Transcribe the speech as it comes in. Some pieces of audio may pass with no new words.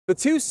The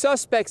two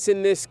suspects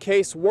in this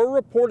case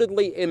were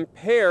reportedly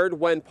impaired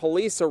when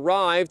police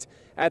arrived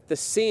at the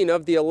scene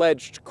of the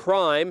alleged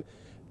crime.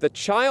 The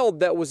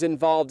child that was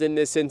involved in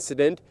this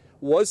incident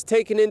was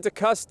taken into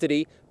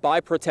custody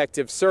by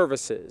Protective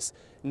Services.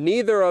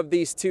 Neither of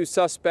these two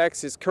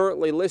suspects is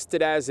currently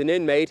listed as an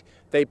inmate.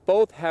 They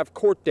both have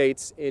court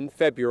dates in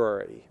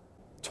February.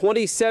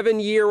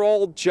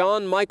 27-year-old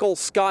John Michael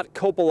Scott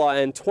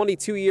Coppola and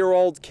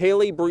 22-year-old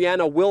Kaylee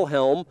Brianna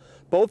Wilhelm,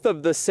 both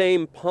of the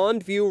same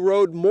Pondview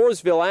Road,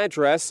 Mooresville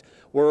address,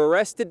 were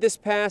arrested this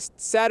past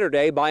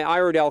Saturday by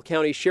Iredell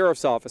County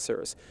Sheriff's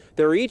officers.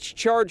 They're each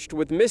charged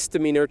with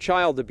misdemeanor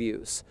child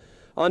abuse.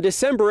 On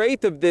December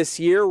 8th of this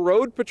year,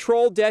 Road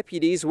Patrol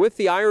deputies with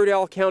the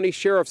Iredell County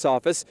Sheriff's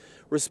Office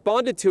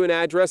responded to an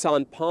address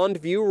on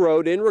Pondview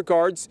Road in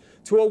regards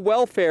to a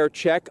welfare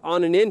check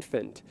on an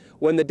infant.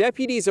 When the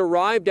deputies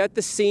arrived at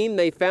the scene,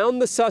 they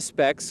found the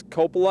suspects,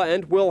 Coppola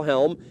and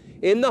Wilhelm,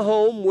 in the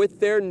home with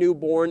their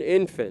newborn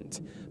infant.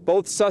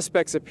 Both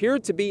suspects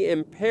appeared to be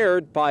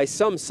impaired by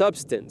some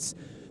substance.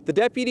 The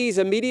deputies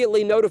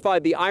immediately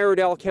notified the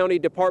Iredell County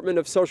Department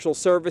of Social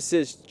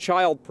Services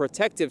Child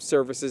Protective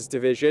Services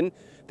Division.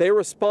 They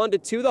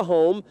responded to the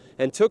home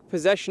and took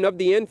possession of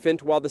the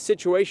infant while the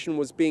situation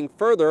was being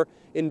further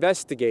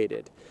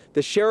investigated.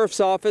 The sheriff's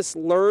office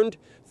learned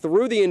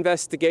through the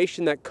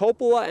investigation that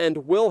Coppola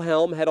and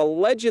Wilhelm had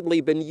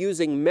allegedly been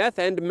using meth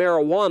and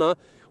marijuana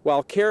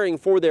while caring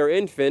for their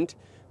infant.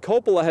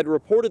 Coppola had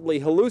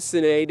reportedly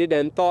hallucinated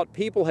and thought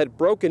people had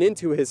broken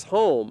into his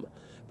home.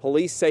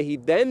 Police say he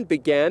then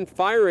began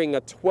firing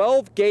a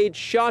 12-gauge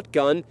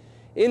shotgun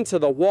into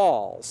the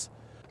walls.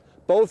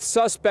 Both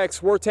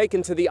suspects were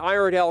taken to the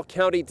Iredell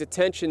County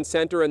Detention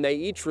Center and they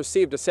each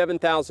received a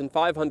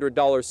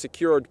 $7,500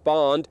 secured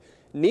bond.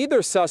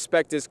 Neither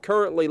suspect is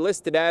currently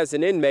listed as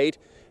an inmate,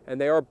 and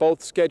they are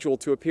both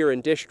scheduled to appear in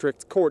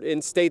district court in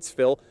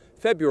Statesville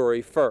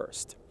February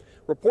 1st.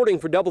 Reporting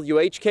for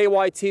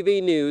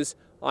WHKY-TV News,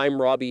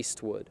 I'm Rob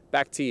Eastwood.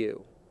 Back to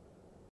you.